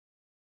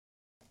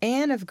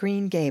Anne of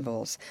Green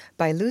Gables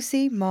by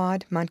Lucy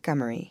Maud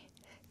Montgomery.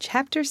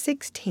 Chapter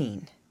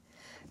 16.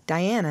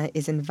 Diana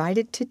is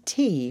invited to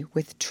tea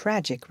with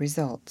tragic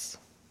results.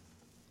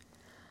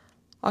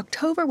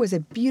 October was a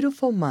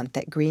beautiful month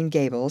at Green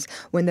Gables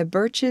when the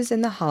birches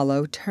in the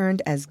hollow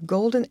turned as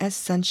golden as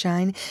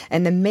sunshine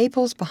and the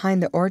maples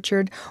behind the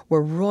orchard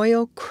were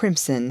royal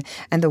crimson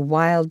and the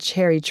wild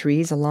cherry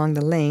trees along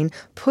the lane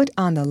put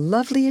on the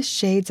loveliest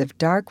shades of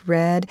dark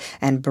red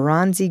and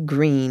bronzy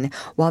green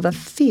while the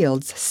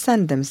fields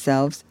sunned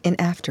themselves in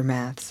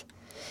aftermaths.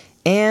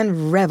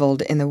 Anne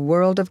reveled in the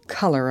world of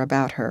color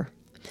about her.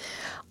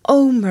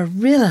 "Oh,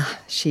 Marilla,"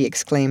 she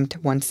exclaimed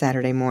one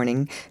Saturday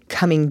morning,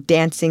 coming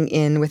dancing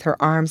in with her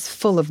arms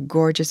full of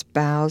gorgeous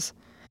boughs.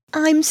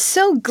 "I'm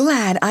so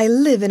glad I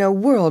live in a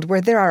world where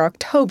there are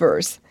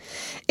Octobers.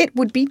 It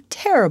would be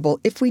terrible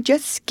if we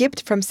just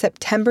skipped from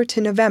September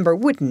to November,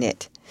 wouldn't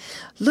it?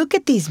 Look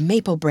at these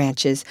maple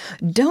branches.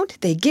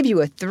 Don't they give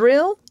you a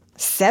thrill?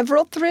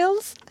 Several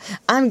thrills?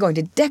 I'm going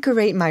to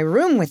decorate my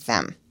room with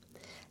them."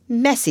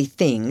 "Messy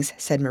things,"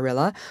 said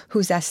Marilla,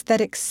 whose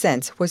aesthetic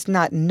sense was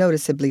not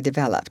noticeably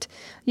developed.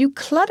 "You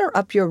clutter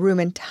up your room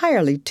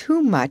entirely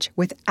too much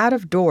with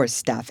out-of-doors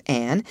stuff,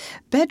 Anne.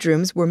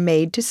 Bedrooms were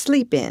made to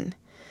sleep in."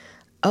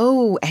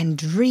 "Oh, and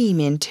dream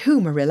in too,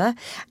 Marilla.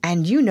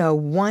 And you know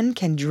one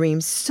can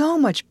dream so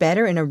much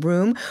better in a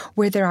room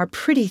where there are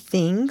pretty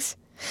things.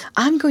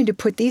 I'm going to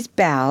put these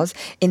boughs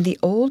in the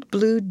old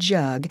blue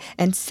jug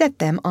and set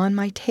them on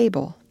my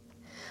table."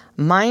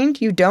 "Mind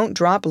you don't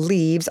drop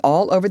leaves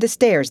all over the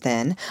stairs,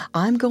 then.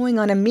 I'm going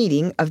on a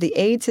meeting of the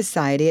Aid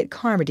Society at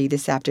Carmody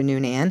this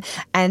afternoon, Anne,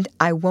 and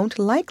I won't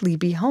likely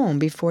be home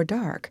before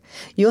dark.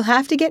 You'll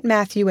have to get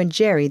Matthew and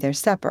Jerry their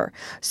supper,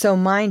 so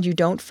mind you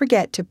don't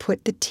forget to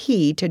put the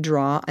tea to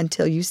draw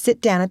until you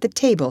sit down at the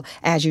table,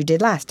 as you did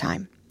last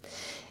time."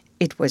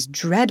 "It was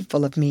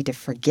dreadful of me to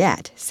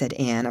forget," said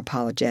Anne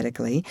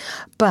apologetically,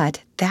 "but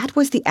that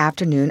was the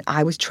afternoon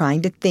I was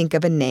trying to think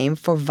of a name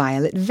for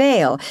Violet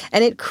Vale,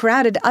 and it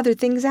crowded other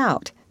things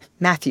out.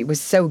 Matthew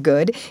was so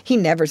good, he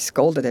never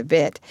scolded a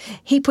bit.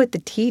 He put the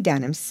tea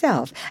down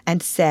himself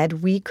and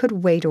said we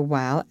could wait a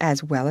while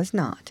as well as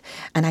not,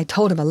 and I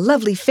told him a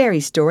lovely fairy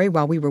story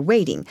while we were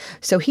waiting,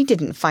 so he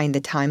didn't find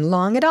the time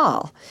long at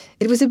all.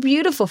 It was a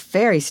beautiful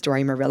fairy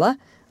story, Marilla.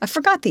 I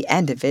forgot the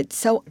end of it,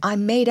 so I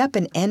made up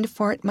an end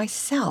for it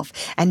myself,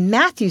 and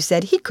Matthew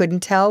said he couldn't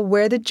tell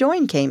where the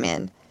join came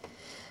in."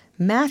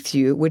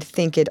 "Matthew would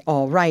think it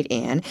all right,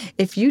 Anne,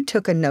 if you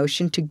took a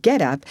notion to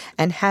get up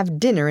and have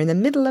dinner in the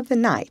middle of the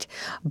night,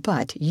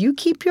 but you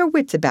keep your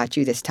wits about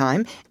you this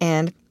time,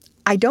 and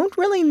I don't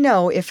really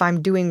know if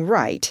I'm doing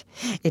right.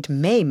 It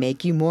may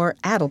make you more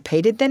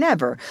addlepated than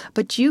ever,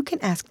 but you can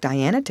ask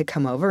Diana to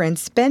come over and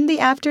spend the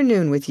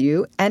afternoon with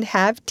you and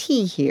have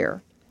tea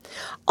here."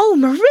 "Oh,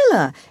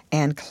 Marilla!"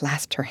 Anne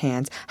clasped her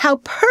hands.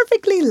 "How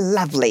perfectly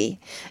lovely!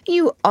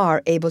 You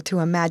are able to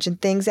imagine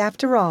things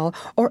after all,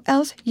 or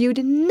else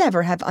you'd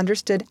never have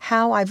understood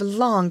how I've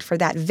longed for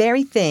that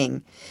very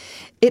thing.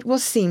 It will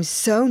seem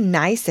so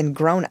nice and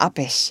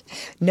grown-uppish.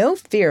 No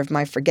fear of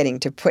my forgetting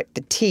to put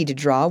the tea to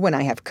draw when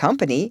I have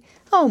company.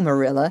 Oh,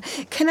 Marilla,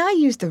 can I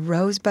use the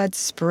rosebud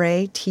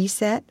spray tea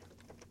set?"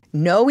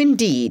 "No,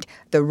 indeed.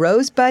 The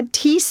rosebud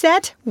tea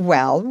set?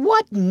 Well,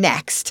 what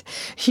next?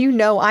 You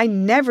know I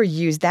never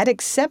use that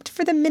except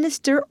for the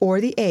minister or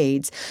the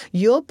aides.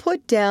 You'll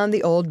put down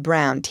the old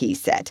brown tea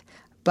set.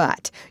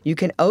 But you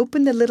can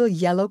open the little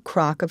yellow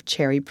crock of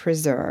cherry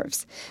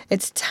preserves.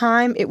 It's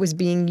time it was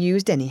being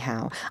used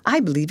anyhow. I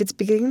believe it's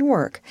beginning to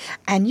work.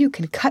 And you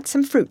can cut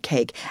some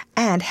fruitcake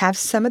and have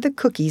some of the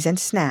cookies and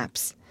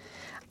snaps."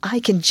 "I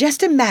can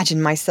just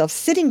imagine myself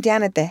sitting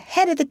down at the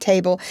head of the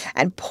table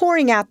and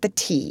pouring out the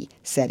tea,"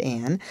 said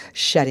Anne,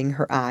 shutting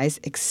her eyes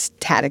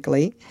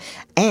ecstatically,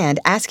 "and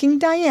asking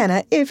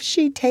Diana if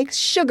she takes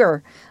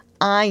sugar.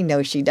 I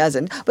know she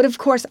doesn't, but of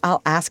course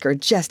I'll ask her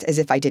just as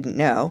if I didn't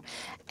know.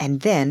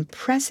 And then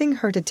pressing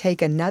her to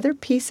take another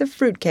piece of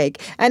fruitcake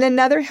and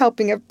another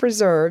helping of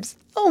preserves.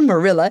 Oh,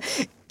 Marilla,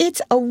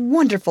 it's a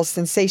wonderful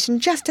sensation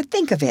just to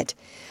think of it.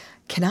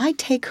 Can I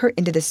take her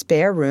into the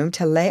spare room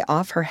to lay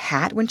off her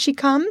hat when she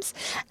comes,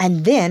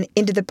 and then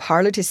into the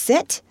parlor to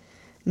sit?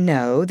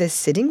 No, the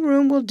sitting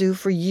room will do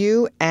for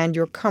you and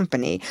your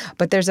company,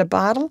 but there's a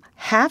bottle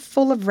half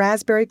full of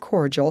raspberry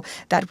cordial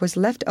that was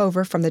left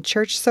over from the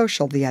church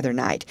social the other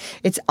night.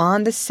 It's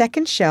on the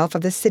second shelf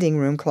of the sitting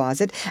room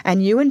closet,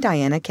 and you and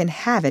Diana can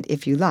have it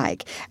if you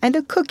like, and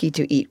a cookie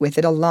to eat with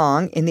it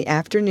along in the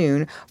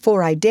afternoon,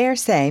 for I dare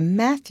say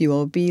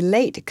Matthew'll be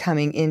late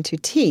coming in to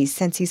tea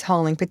since he's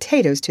hauling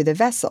potatoes to the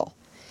vessel."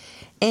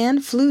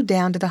 Anne flew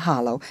down to the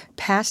hollow,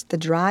 past the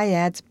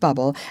Dryad's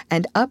Bubble,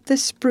 and up the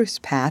spruce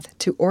path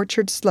to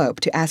Orchard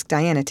Slope to ask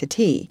Diana to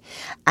tea.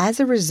 As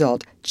a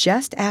result,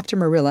 Just after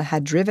Marilla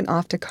had driven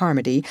off to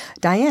Carmody,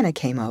 Diana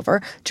came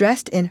over,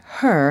 dressed in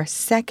her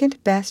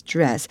second-best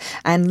dress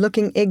and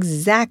looking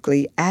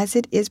exactly as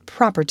it is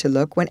proper to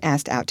look when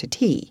asked out to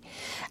tea.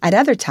 At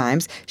other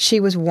times, she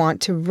was wont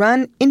to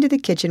run into the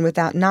kitchen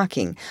without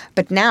knocking,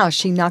 but now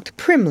she knocked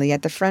primly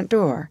at the front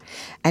door.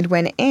 And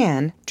when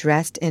Anne,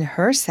 dressed in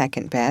her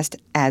second-best,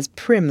 as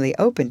primly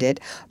opened it,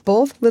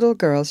 both little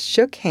girls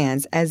shook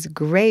hands as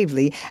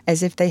gravely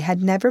as if they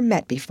had never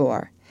met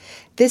before.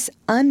 This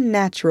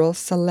unnatural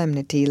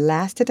solemnity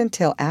lasted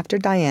until after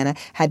Diana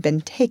had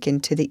been taken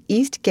to the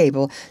east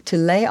gable to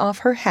lay off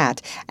her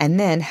hat and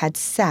then had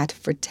sat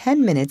for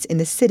 10 minutes in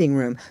the sitting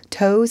room,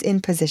 toes in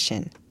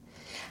position.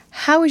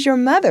 "How is your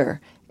mother?"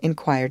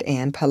 inquired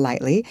Anne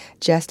politely,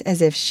 just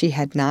as if she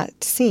had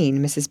not seen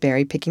Mrs.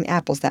 Barry picking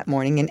apples that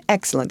morning in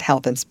excellent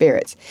health and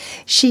spirits.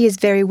 "She is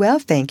very well,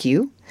 thank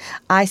you.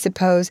 I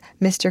suppose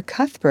Mr.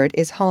 Cuthbert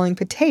is hauling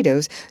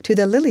potatoes to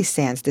the lily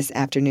sands this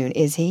afternoon,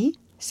 is he?"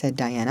 said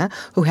Diana,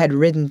 who had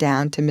ridden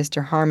down to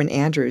Mr. Harmon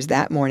Andrews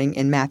that morning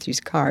in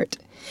Matthew's cart.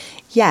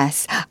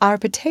 "Yes, our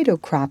potato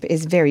crop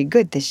is very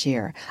good this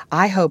year.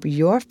 I hope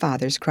your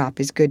father's crop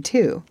is good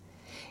too."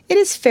 "It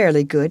is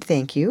fairly good,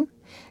 thank you.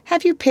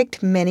 Have you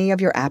picked many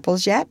of your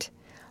apples yet?"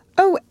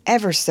 "Oh,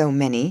 ever so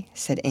many,"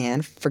 said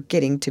Anne,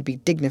 forgetting to be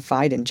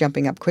dignified and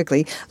jumping up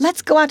quickly.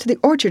 "Let's go out to the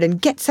orchard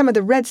and get some of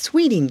the red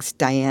sweetings,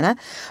 Diana.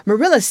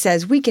 Marilla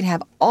says we can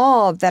have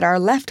all that are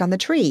left on the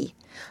tree."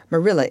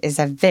 Marilla is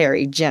a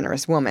very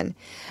generous woman.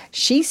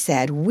 "She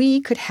said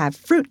we could have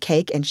fruit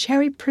cake and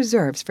cherry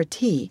preserves for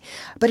tea,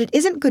 but it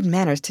isn't good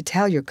manners to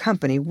tell your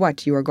company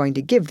what you are going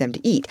to give them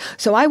to eat,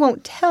 so I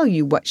won't tell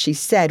you what she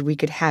said we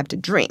could have to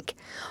drink.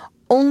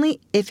 Only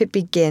if it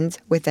begins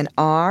with an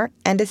R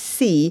and a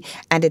C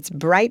and its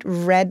bright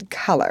red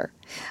color.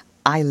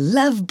 I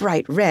love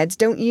bright reds,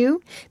 don't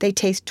you? They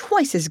taste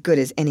twice as good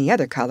as any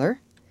other color."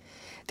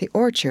 The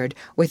orchard,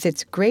 with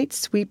its great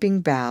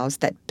sweeping boughs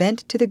that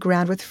bent to the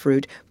ground with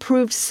fruit,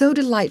 proved so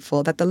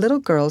delightful that the little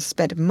girls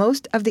spent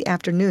most of the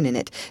afternoon in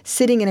it,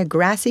 sitting in a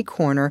grassy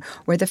corner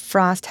where the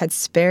frost had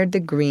spared the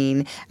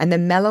green and the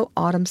mellow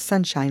autumn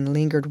sunshine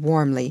lingered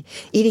warmly,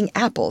 eating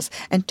apples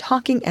and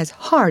talking as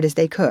hard as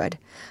they could.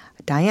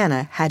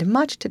 Diana had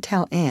much to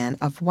tell Anne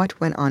of what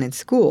went on in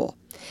school.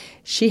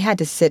 She had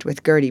to sit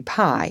with Gertie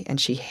Pye,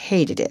 and she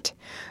hated it.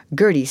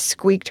 Gertie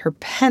squeaked her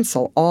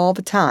pencil all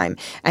the time,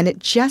 and it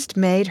just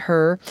made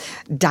her,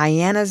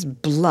 Diana's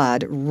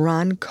blood,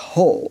 run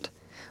cold.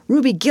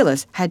 Ruby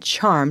Gillis had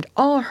charmed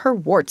all her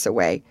warts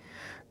away.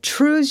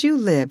 True's you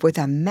live with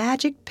a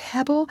magic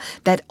pebble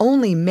that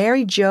only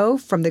Mary Jo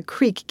from the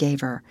creek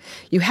gave her.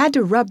 You had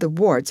to rub the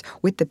warts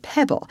with the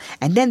pebble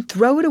and then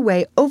throw it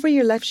away over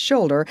your left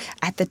shoulder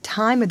at the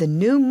time of the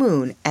new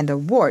moon, and the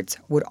warts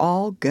would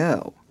all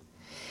go.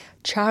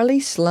 Charlie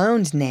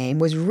Sloane's name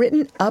was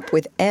written up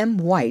with M.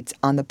 White's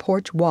on the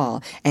porch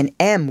wall, and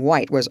M.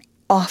 White was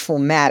awful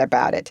mad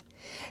about it.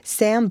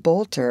 Sam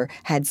Bolter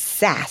had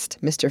sassed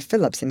Mr.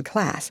 Phillips in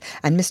class,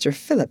 and Mr.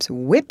 Phillips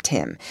whipped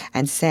him,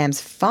 and Sam's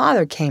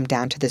father came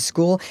down to the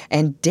school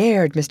and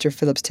dared Mr.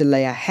 Phillips to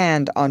lay a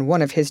hand on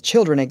one of his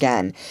children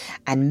again,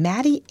 and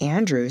Mattie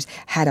Andrews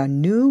had a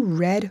new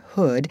red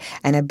hood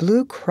and a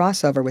blue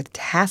crossover with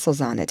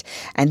tassels on it,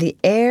 and the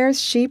airs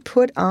she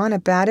put on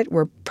about it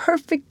were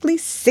perfectly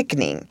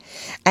sickening.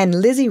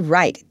 And Lizzie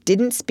Wright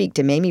didn't speak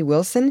to Mamie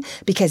Wilson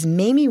because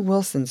Mamie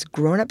Wilson's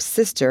grown-up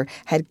sister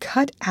had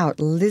cut out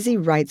Lizzie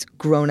Wright's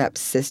grown-up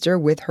sister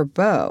with her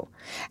beau.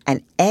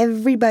 And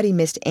everybody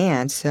missed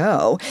Anne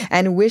so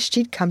and wished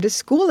she'd come to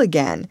school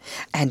again.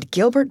 And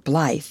Gilbert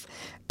Blythe.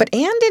 But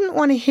Anne didn't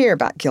want to hear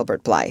about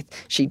Gilbert Blythe.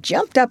 She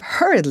jumped up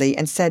hurriedly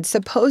and said,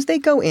 suppose they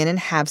go in and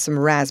have some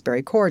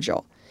raspberry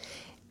cordial.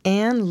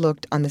 Anne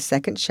looked on the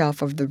second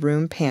shelf of the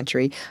room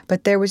pantry,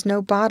 but there was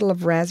no bottle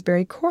of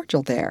raspberry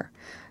cordial there.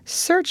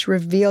 Search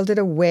revealed it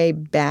away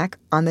back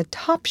on the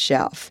top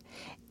shelf.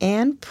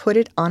 Anne put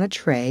it on a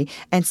tray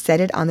and set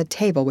it on the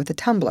table with a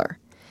tumbler.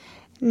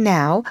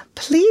 "Now,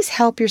 please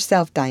help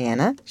yourself,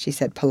 Diana," she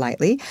said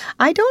politely.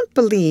 "I don't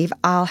believe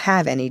I'll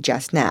have any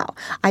just now.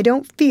 I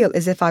don't feel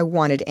as if I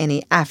wanted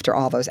any after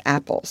all those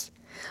apples."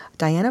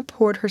 Diana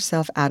poured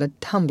herself out a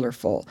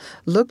tumblerful,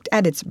 looked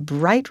at its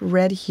bright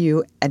red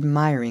hue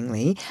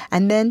admiringly,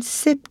 and then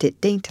sipped it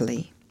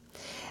daintily.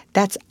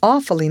 "That's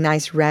awfully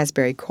nice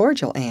raspberry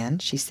cordial, Anne,"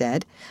 she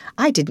said.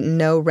 "I didn't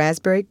know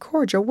raspberry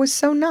cordial was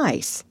so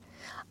nice."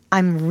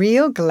 "I'm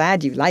real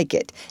glad you like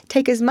it.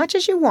 Take as much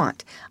as you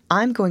want.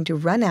 I'm going to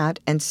run out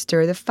and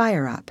stir the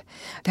fire up.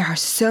 There are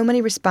so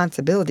many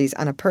responsibilities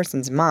on a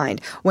person's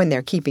mind when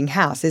they're keeping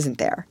house, isn't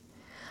there?"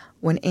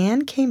 When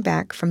Anne came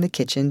back from the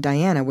kitchen,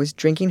 Diana was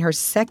drinking her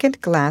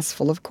second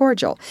glassful of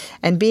cordial,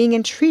 and being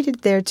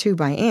entreated thereto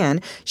by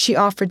Anne, she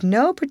offered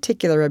no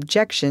particular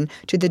objection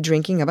to the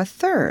drinking of a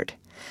third.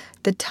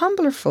 The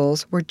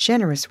tumblerfuls were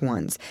generous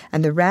ones,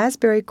 and the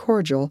raspberry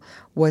cordial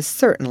was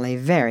certainly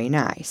very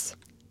nice.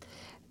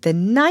 "The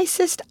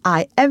nicest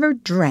I ever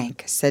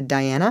drank," said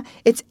Diana.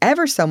 "It's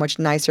ever so much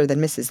nicer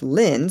than Mrs.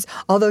 Lynde's,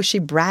 although she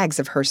brags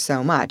of her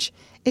so much.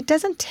 It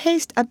doesn't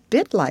taste a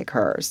bit like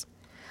hers."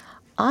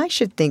 I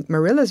should think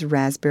Marilla's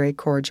raspberry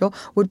cordial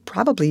would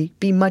probably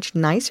be much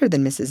nicer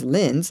than Mrs.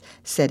 Lynde's,"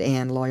 said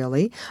Anne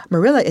loyally.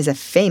 "Marilla is a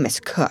famous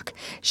cook.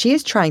 She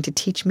is trying to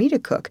teach me to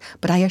cook,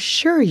 but I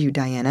assure you,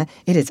 Diana,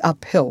 it is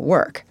uphill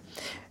work.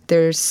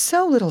 There's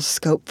so little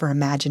scope for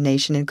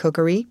imagination in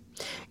cookery.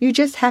 You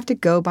just have to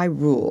go by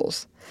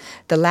rules.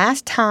 The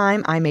last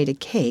time I made a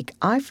cake,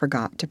 I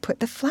forgot to put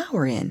the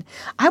flour in.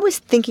 I was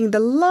thinking the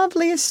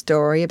loveliest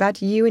story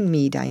about you and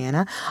me,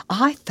 Diana.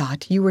 I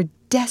thought you were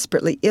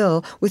desperately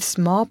ill with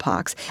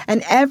smallpox,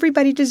 and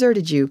everybody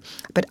deserted you,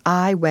 but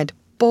I went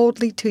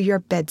boldly to your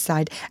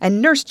bedside and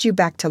nursed you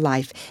back to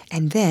life.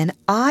 And then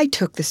I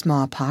took the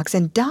smallpox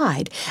and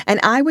died, and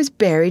I was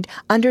buried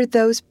under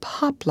those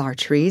poplar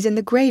trees in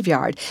the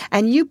graveyard,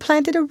 and you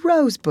planted a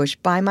rose bush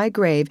by my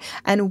grave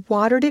and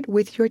watered it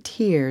with your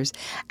tears.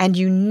 And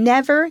you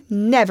never,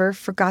 never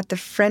forgot the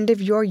friend of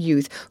your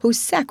youth who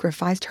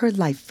sacrificed her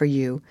life for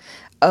you.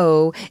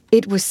 Oh,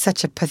 it was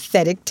such a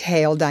pathetic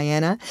tale,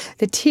 Diana.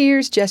 The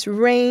tears just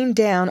rained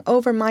down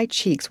over my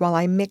cheeks while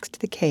I mixed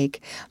the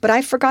cake, but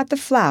I forgot the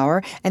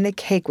flour, and the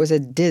cake was a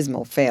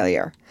dismal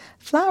failure.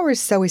 Flour is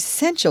so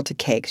essential to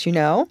cakes, you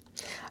know."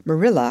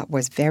 Marilla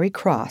was very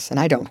cross, and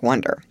I don't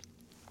wonder.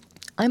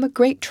 I'm a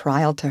great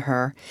trial to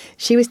her.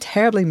 She was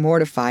terribly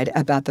mortified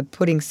about the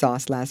pudding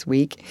sauce last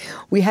week.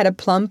 We had a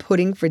plum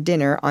pudding for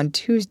dinner on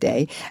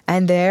Tuesday,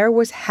 and there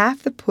was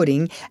half the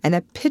pudding and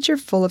a pitcher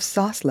full of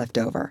sauce left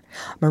over.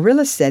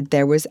 Marilla said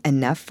there was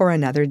enough for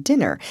another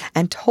dinner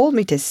and told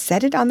me to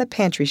set it on the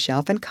pantry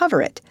shelf and cover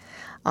it.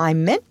 I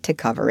meant to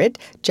cover it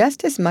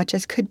just as much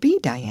as could be,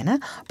 Diana,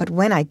 but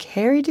when I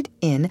carried it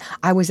in,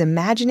 I was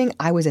imagining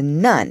I was a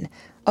nun.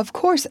 Of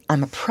course,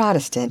 I'm a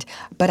Protestant,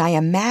 but I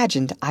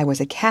imagined I was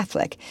a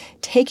Catholic,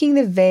 taking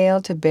the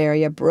veil to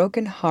bury a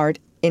broken heart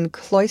in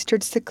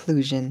cloistered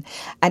seclusion,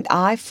 and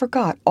I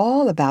forgot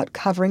all about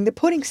covering the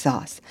pudding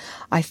sauce.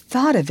 I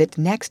thought of it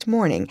next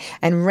morning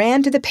and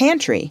ran to the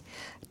pantry.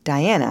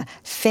 Diana,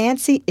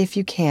 fancy if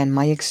you can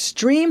my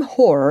extreme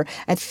horror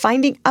at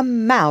finding a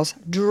mouse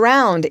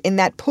drowned in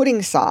that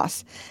pudding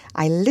sauce.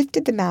 I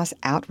lifted the mouse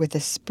out with a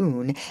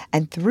spoon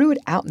and threw it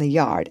out in the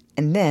yard,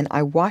 and then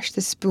I washed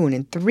the spoon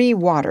in 3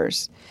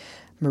 waters.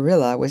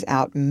 Marilla was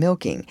out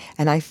milking,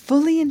 and I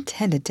fully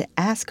intended to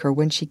ask her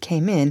when she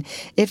came in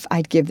if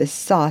I'd give the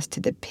sauce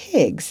to the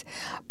pigs.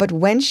 But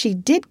when she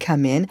did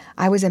come in,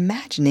 I was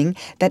imagining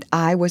that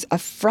I was a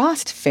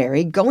frost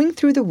fairy going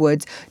through the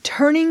woods,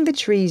 turning the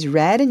trees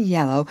red and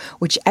yellow,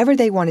 whichever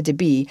they wanted to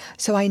be,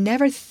 so I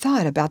never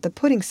thought about the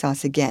pudding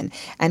sauce again,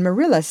 and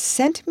Marilla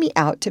sent me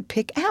out to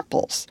pick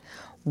apples.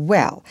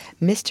 Well,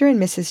 Mr.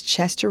 and Mrs.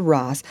 Chester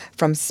Ross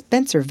from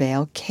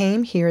Spencervale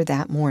came here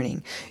that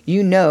morning.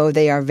 You know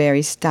they are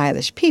very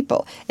stylish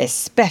people,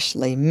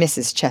 especially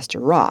Mrs. Chester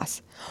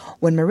Ross.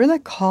 When Marilla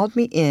called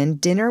me in,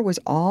 dinner was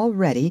all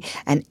ready,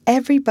 and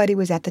everybody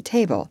was at the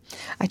table.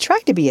 I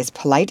tried to be as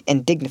polite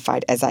and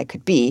dignified as I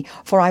could be,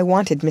 for I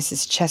wanted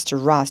Mrs. Chester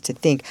Ross to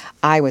think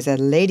I was a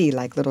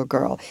ladylike little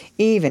girl,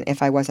 even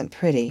if I wasn't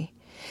pretty.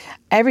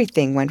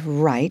 Everything went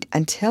right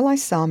until I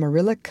saw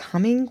Marilla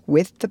coming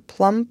with the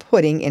plum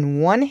pudding in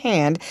one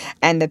hand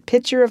and the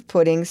pitcher of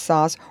pudding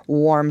sauce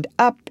warmed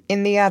up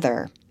in the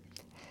other.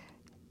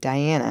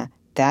 Diana,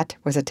 that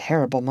was a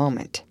terrible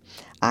moment.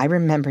 I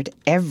remembered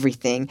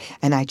everything,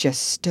 and I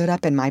just stood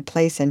up in my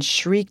place and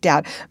shrieked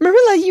out,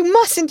 "Marilla, you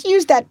mustn't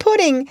use that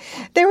pudding!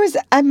 There was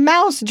a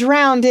mouse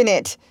drowned in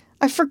it!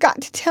 I forgot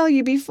to tell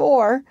you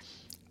before."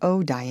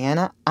 Oh,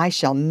 Diana, I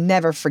shall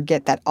never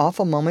forget that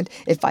awful moment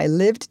if I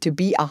lived to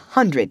be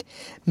 100.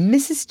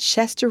 Mrs.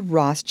 Chester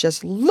Ross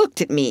just looked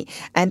at me,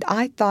 and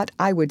I thought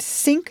I would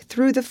sink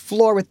through the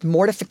floor with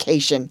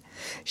mortification.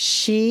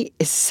 She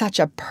is such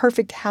a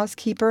perfect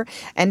housekeeper,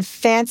 and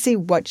fancy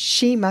what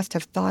she must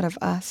have thought of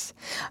us.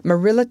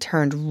 Marilla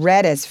turned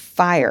red as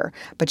fire,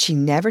 but she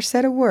never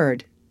said a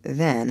word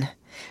then.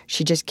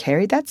 She just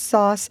carried that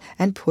sauce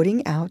and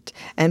pudding out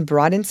and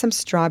brought in some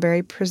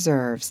strawberry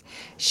preserves.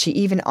 She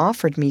even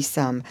offered me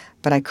some,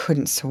 but I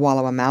couldn't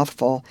swallow a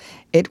mouthful.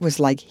 It was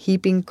like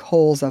heaping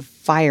coals of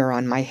fire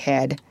on my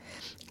head.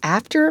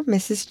 After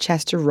Mrs.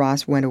 Chester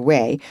Ross went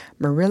away,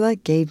 Marilla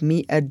gave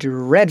me a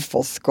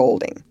dreadful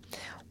scolding.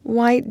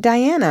 "Why,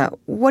 Diana,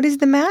 what is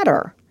the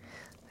matter?"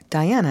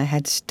 Diana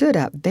had stood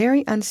up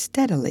very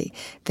unsteadily.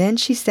 Then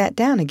she sat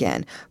down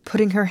again,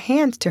 putting her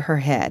hands to her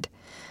head.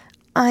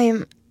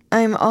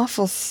 I'm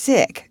awful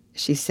sick,"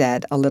 she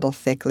said a little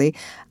thickly.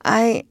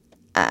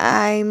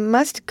 I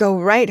must go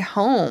right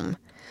home."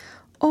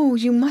 "Oh,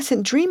 you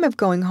mustn't dream of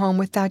going home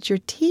without your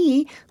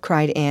tea,"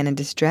 cried Anne in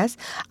distress.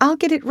 "I'll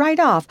get it right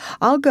off.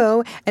 I'll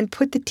go and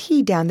put the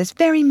tea down this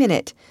very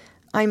minute."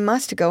 "I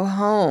must go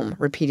home,"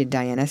 repeated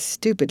Diana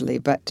stupidly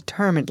but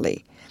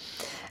determinedly.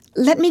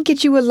 "Let me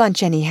get you a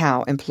lunch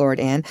anyhow," implored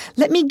Anne.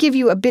 "Let me give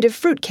you a bit of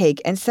fruit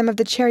cake and some of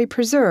the cherry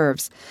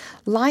preserves.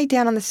 Lie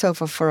down on the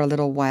sofa for a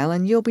little while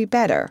and you'll be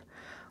better."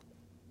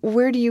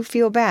 "Where do you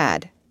feel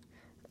bad?"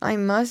 "I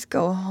must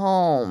go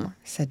home,"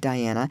 said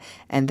Diana,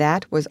 and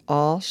that was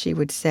all she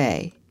would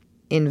say.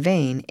 In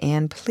vain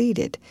Anne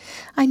pleaded.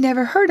 "I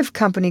never heard of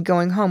company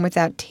going home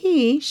without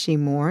tea," she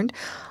mourned.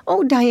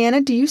 "Oh,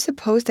 Diana, do you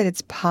suppose that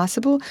it's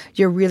possible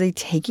you're really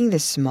taking the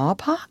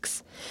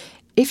smallpox?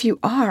 If you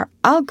are,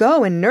 I'll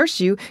go and nurse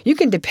you. You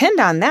can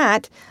depend on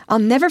that. I'll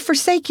never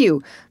forsake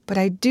you. But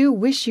I do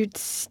wish you'd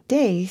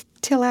stay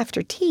till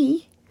after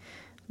tea.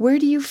 Where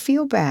do you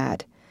feel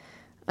bad?"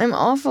 "I'm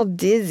awful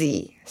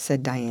dizzy,"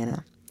 said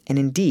Diana. And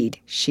indeed,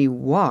 she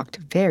walked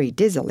very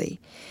dizzily.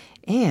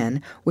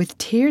 Anne, with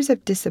tears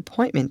of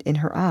disappointment in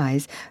her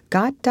eyes,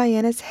 got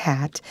Diana's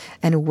hat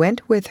and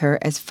went with her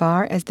as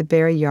far as the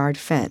Barry yard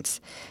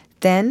fence.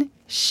 Then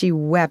she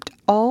wept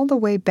all the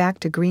way back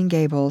to Green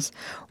Gables,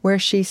 where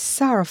she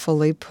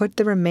sorrowfully put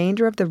the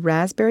remainder of the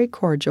raspberry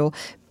cordial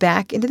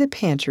back into the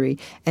pantry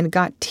and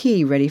got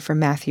tea ready for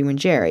Matthew and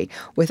Jerry,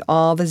 with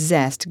all the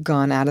zest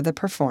gone out of the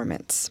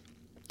performance.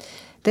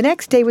 The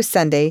next day was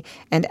Sunday,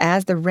 and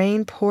as the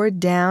rain poured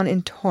down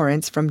in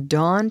torrents from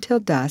dawn till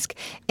dusk,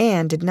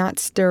 Anne did not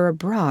stir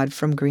abroad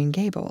from Green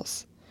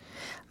Gables.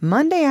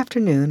 Monday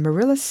afternoon,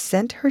 Marilla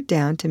sent her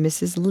down to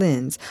Mrs.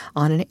 Lynde's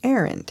on an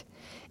errand.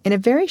 In a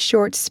very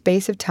short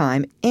space of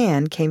time,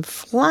 Anne came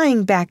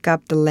flying back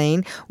up the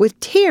lane with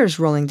tears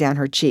rolling down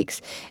her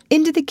cheeks.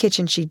 Into the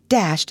kitchen she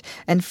dashed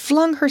and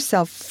flung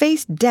herself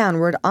face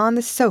downward on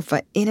the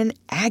sofa in an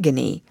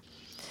agony.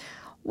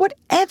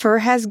 "Whatever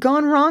has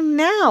gone wrong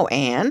now,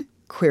 Anne?"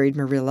 queried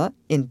Marilla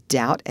in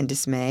doubt and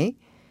dismay.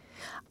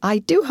 "I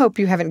do hope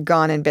you haven't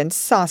gone and been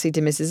saucy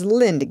to Mrs.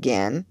 Lynde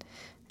again."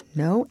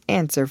 No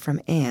answer from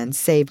Anne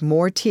save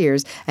more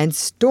tears and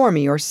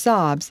stormier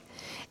sobs.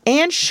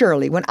 "Anne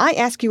Shirley, when I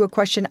ask you a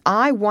question,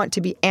 I want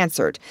to be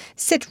answered.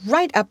 Sit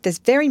right up this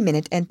very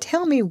minute and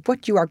tell me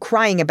what you are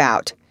crying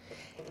about."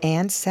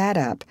 Anne sat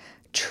up,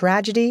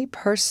 tragedy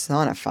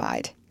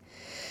personified.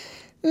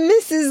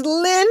 "Mrs.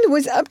 Lynde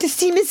was up to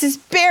see Mrs.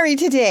 Barry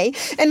today,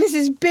 and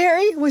Mrs.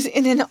 Barry was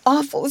in an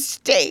awful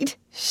state,"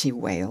 she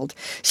wailed.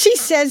 "She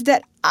says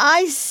that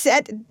I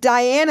set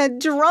Diana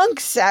drunk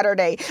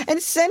Saturday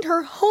and sent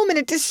her home in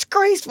a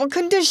disgraceful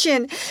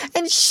condition.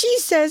 And she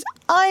says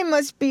I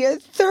must be a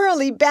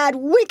thoroughly bad,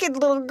 wicked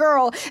little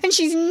girl, and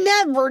she's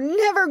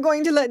never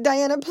going to let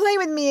Diana play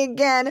with me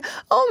again.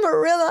 Oh,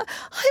 Marilla,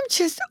 I'm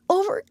just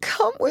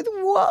overcome with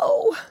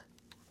woe."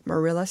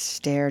 Marilla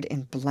stared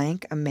in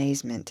blank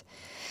amazement.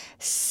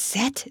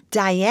 "Set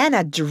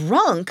Diana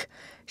drunk?"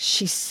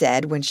 she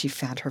said when she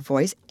found her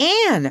voice.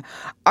 "Anne,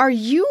 are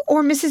you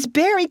or Mrs.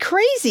 Barry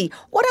crazy?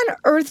 What on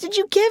earth did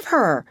you give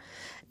her?"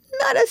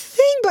 "Not a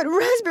thing but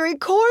raspberry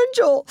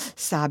cordial,"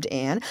 sobbed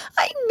Anne.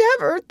 "I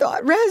never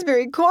thought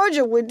raspberry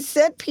cordial would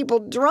set people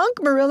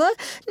drunk, Marilla,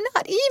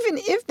 not even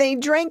if they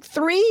drank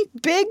 3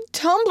 big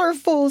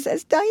tumblerfuls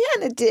as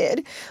Diana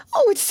did.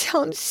 Oh, it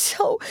sounds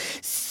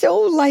so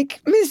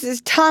like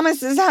Mrs.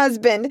 Thomas's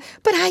husband,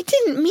 but I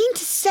didn't mean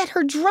to set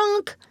her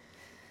drunk."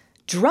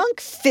 "Drunk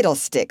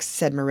fiddlesticks,"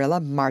 said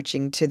Marilla,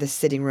 marching to the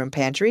sitting-room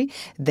pantry.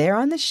 There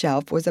on the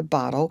shelf was a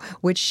bottle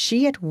which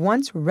she at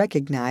once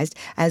recognized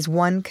as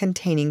one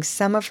containing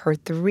some of her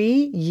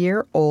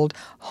 3-year-old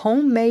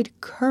homemade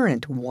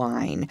currant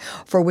wine,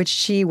 for which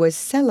she was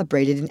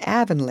celebrated in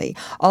Avonlea,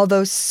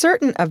 although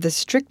certain of the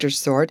stricter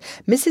sort,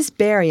 Mrs.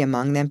 Barry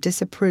among them,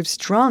 disapproved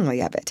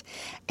strongly of it.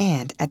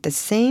 And at the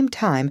same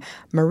time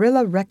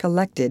Marilla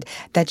recollected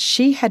that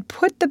she had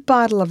put the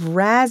bottle of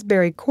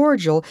raspberry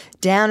cordial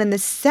down in the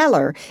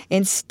cellar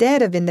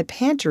instead of in the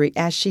pantry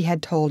as she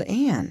had told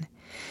Anne.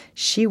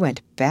 She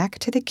went back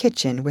to the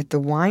kitchen with the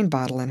wine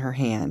bottle in her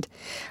hand.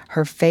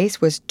 Her face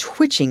was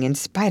twitching in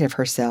spite of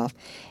herself.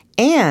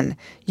 "Anne,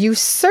 you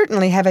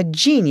certainly have a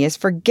genius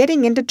for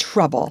getting into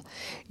trouble.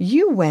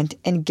 You went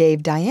and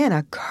gave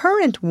Diana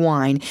currant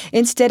wine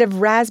instead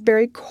of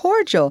raspberry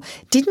cordial.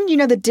 Didn't you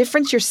know the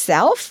difference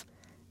yourself?"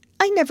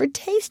 "I never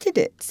tasted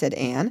it," said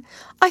Anne.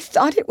 "I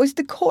thought it was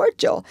the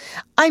cordial.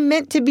 I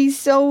meant to be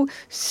so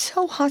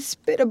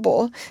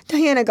hospitable.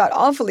 Diana got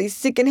awfully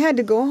sick and had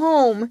to go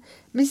home.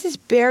 Mrs.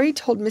 Barry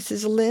told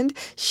Mrs. Lynde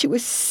she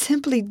was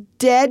simply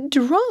dead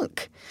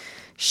drunk.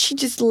 She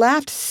just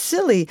laughed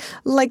silly,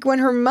 like when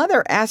her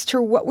mother asked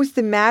her what was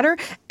the matter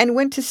and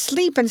went to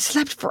sleep and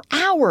slept for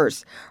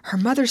hours. Her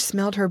mother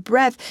smelled her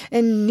breath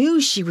and knew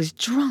she was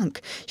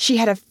drunk. She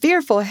had a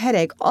fearful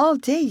headache all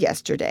day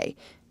yesterday.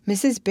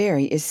 Mrs.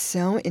 Barry is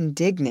so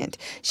indignant.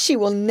 She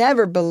will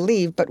never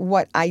believe but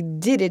what I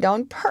did it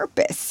on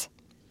purpose."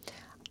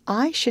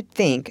 "I should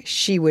think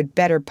she would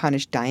better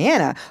punish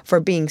Diana for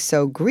being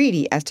so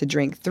greedy as to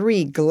drink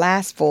 3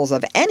 glassfuls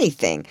of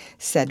anything,"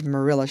 said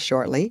Marilla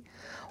shortly.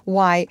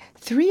 "Why,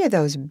 3 of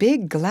those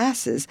big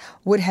glasses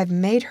would have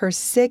made her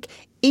sick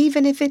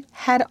even if it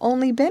had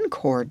only been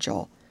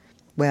cordial."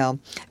 Well,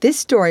 this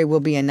story will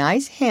be a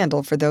nice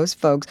handle for those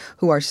folks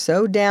who are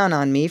so down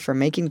on me for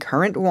making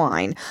currant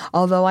wine,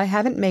 although I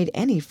haven't made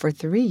any for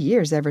 3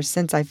 years ever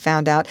since I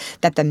found out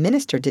that the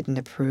minister didn't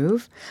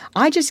approve.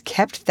 I just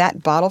kept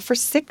that bottle for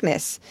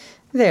sickness.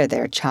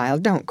 There,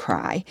 child, don't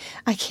cry.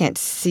 I can't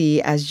see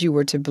as you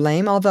were to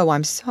blame, although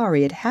I'm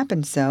sorry it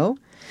happened so.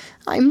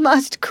 "I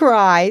must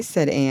cry,"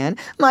 said Anne.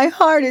 "My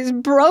heart is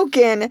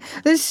broken.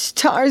 The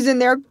stars in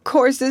their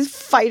courses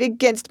fight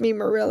against me,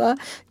 Marilla.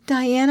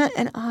 Diana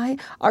and I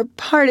are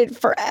parted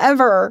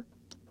forever.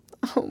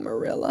 Oh,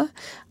 Marilla,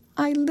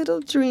 I little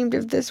dreamed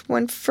of this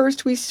when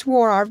first we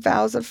swore our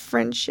vows of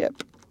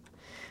friendship."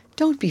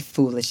 "Don't be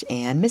foolish,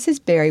 Anne.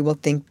 Mrs. Barry will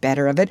think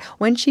better of it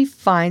when she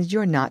finds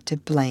you're not to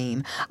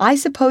blame. I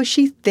suppose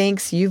she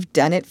thinks you've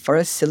done it for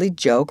a silly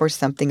joke or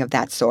something of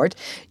that sort.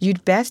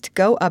 You'd best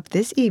go up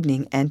this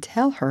evening and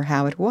tell her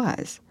how it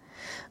was."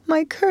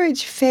 "My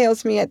courage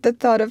fails me at the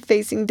thought of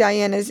facing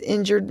Diana's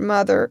injured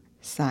mother,"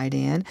 sighed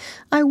Anne.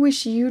 "I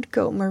wish you'd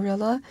go,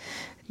 Marilla.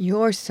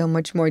 You're so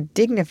much more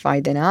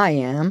dignified than I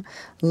am.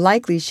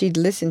 Likely she'd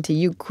listen to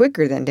you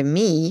quicker than to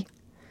me."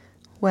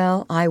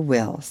 "Well, I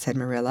will," said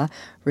Marilla,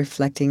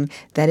 reflecting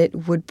that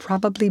it would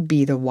probably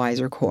be the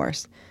wiser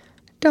course.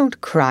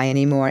 "Don't cry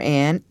any more,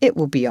 Anne. It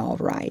will be all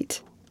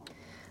right."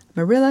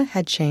 Marilla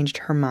had changed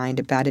her mind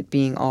about it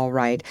being all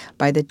right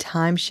by the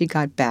time she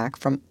got back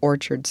from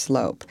Orchard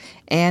Slope.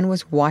 Anne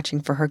was watching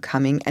for her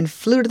coming and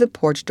flew to the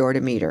porch door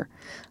to meet her.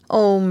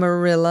 "Oh,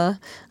 Marilla,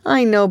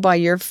 I know by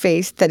your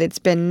face that it's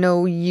been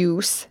no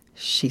use,"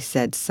 she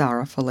said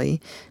sorrowfully.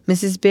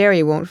 "Mrs.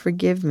 Barry won't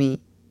forgive me."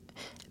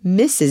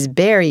 "Mrs.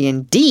 Barry,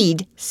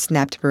 indeed,"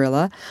 snapped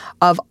Marilla.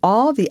 "Of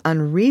all the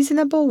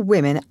unreasonable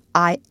women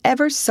I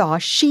ever saw,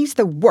 she's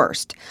the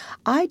worst.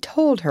 I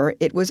told her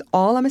it was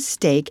all a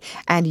mistake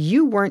and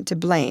you weren't to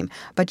blame,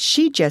 but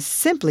she just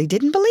simply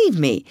didn't believe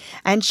me.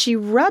 And she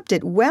rubbed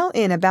it well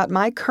in about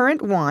my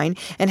currant wine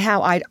and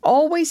how I'd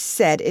always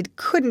said it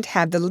couldn't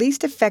have the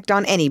least effect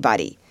on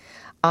anybody.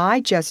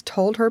 I just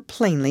told her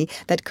plainly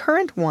that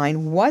currant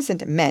wine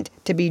wasn't meant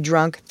to be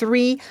drunk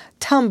 3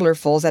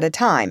 tumblerfuls at a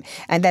time,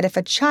 and that if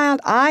a child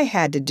I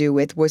had to do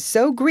with was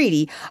so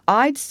greedy,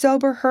 I'd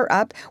sober her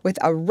up with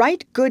a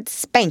right good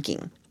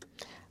spanking."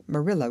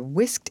 Marilla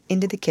whisked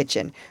into the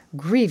kitchen,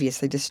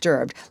 grievously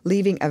disturbed,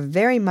 leaving a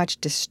very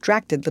much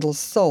distracted little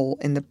soul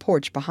in the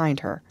porch behind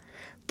her.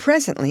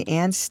 Presently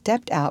Anne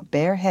stepped out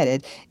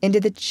bareheaded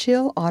into the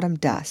chill autumn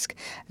dusk.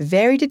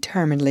 Very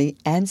determinedly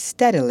and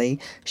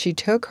steadily she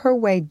took her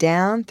way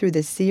down through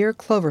the sere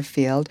clover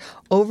field,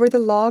 over the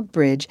log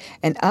bridge,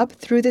 and up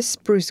through the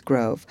spruce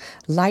grove,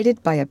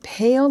 lighted by a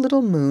pale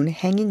little moon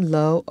hanging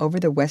low over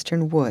the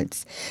western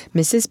woods.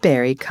 Mrs.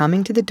 Barry,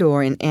 coming to the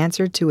door in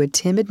answer to a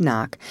timid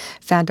knock,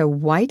 found a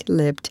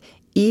white-lipped,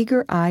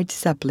 eager-eyed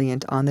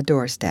suppliant on the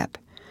doorstep.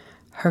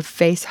 Her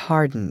face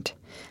hardened.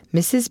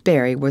 Mrs.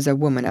 Barry was a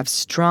woman of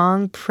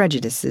strong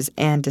prejudices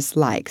and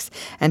dislikes,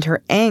 and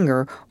her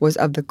anger was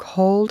of the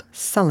cold,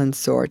 sullen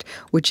sort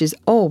which is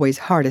always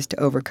hardest to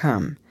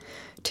overcome.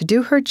 To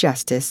do her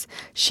justice,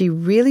 she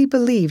really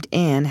believed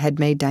Anne had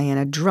made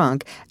Diana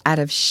drunk out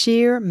of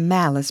sheer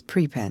malice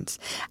prepense,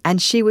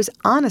 and she was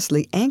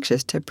honestly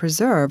anxious to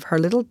preserve her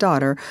little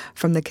daughter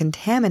from the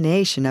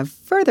contamination of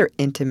further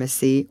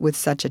intimacy with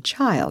such a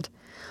child.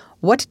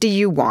 "What do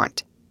you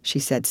want?" she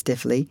said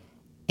stiffly.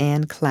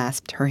 Anne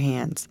clasped her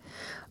hands.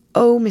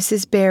 "Oh,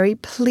 Mrs. Barry,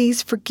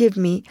 please forgive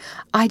me.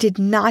 I did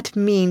not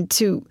mean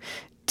to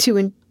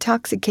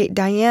intoxicate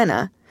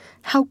Diana.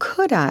 How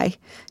could I?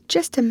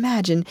 Just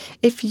imagine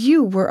if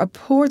you were a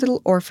poor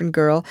little orphan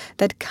girl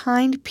that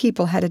kind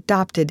people had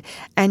adopted,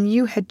 and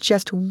you had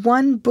just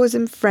one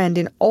bosom friend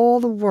in all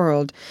the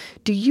world.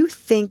 Do you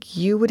think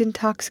you would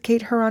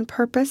intoxicate her on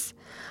purpose?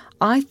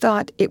 I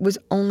thought it was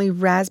only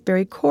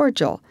raspberry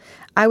cordial.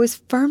 I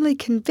was firmly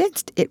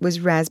convinced it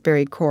was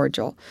raspberry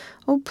cordial.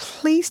 Oh,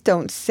 please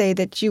don't say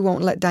that you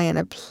won't let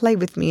Diana play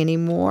with me any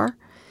more.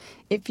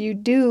 If you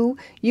do,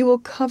 you will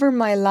cover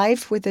my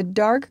life with a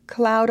dark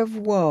cloud of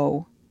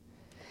woe."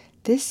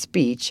 This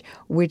speech,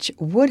 which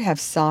would have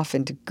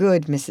softened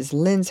good Mrs.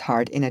 Lynde's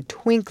heart in a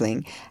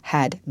twinkling,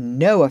 had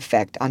no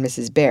effect on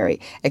Mrs. Barry,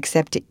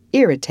 except to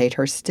irritate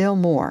her still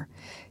more.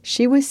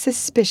 She was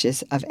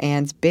suspicious of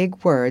Anne's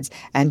big words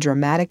and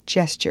dramatic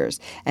gestures,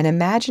 and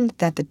imagined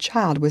that the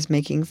child was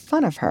making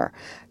fun of her.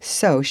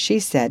 So she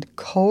said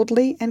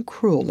coldly and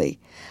cruelly,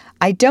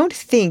 "I don't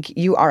think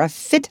you are a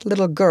fit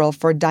little girl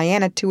for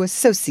Diana to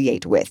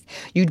associate with.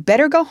 You'd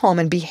better go home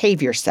and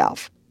behave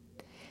yourself."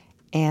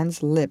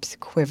 Anne's lips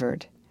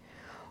quivered.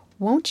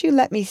 "Won't you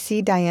let me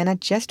see Diana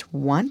just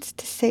once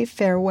to say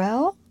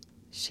farewell?"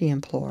 she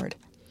implored.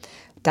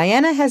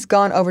 "Diana has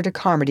gone over to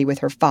Carmody with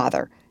her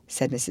father,"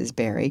 said Mrs.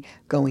 Barry,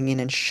 going in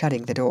and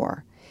shutting the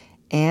door.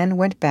 Anne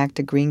went back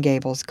to Green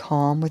Gables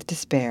calm with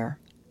despair.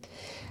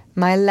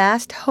 "My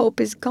last hope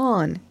is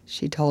gone,"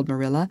 she told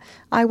Marilla.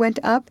 "I went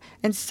up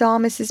and saw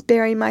Mrs.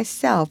 Barry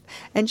myself,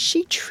 and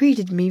she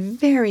treated me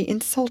very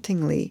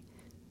insultingly.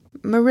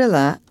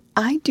 Marilla,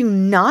 I do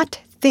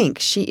not think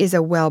she is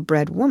a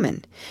well-bred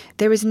woman.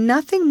 There is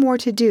nothing more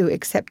to do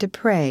except to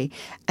pray,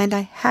 and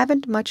I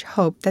haven't much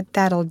hope that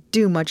that'll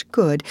do much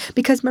good,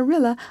 because,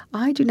 Marilla,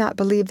 I do not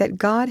believe that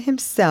God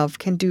himself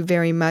can do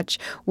very much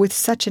with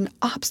such an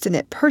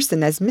obstinate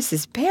person as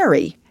Mrs.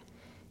 Barry."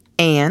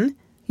 "Anne,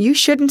 You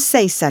shouldn't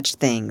say such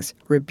things,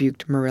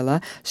 rebuked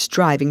Marilla,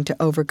 striving to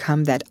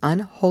overcome that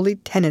unholy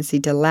tendency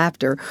to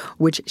laughter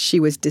which she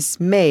was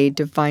dismayed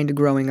to find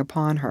growing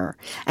upon her.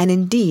 And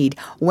indeed,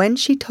 when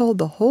she told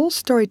the whole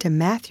story to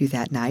Matthew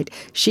that night,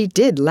 she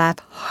did laugh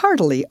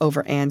heartily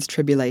over Anne's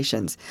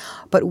tribulations.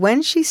 But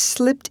when she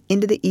slipped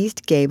into the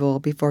east gable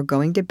before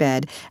going to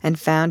bed and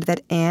found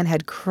that Anne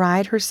had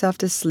cried herself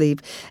to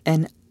sleep,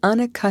 an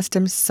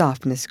unaccustomed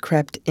softness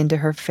crept into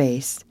her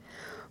face.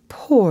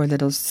 "Poor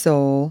little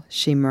soul,"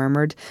 she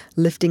murmured,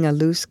 lifting a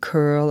loose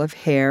curl of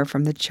hair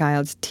from the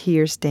child's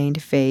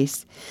tear-stained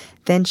face.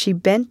 Then she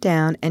bent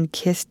down and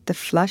kissed the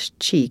flushed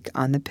cheek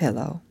on the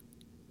pillow.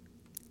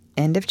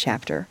 End of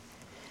chapter.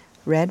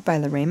 Read by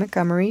Lorraine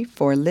Montgomery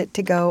for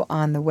Lit2Go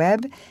on the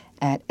web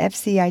at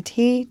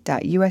fcit.usf.edu.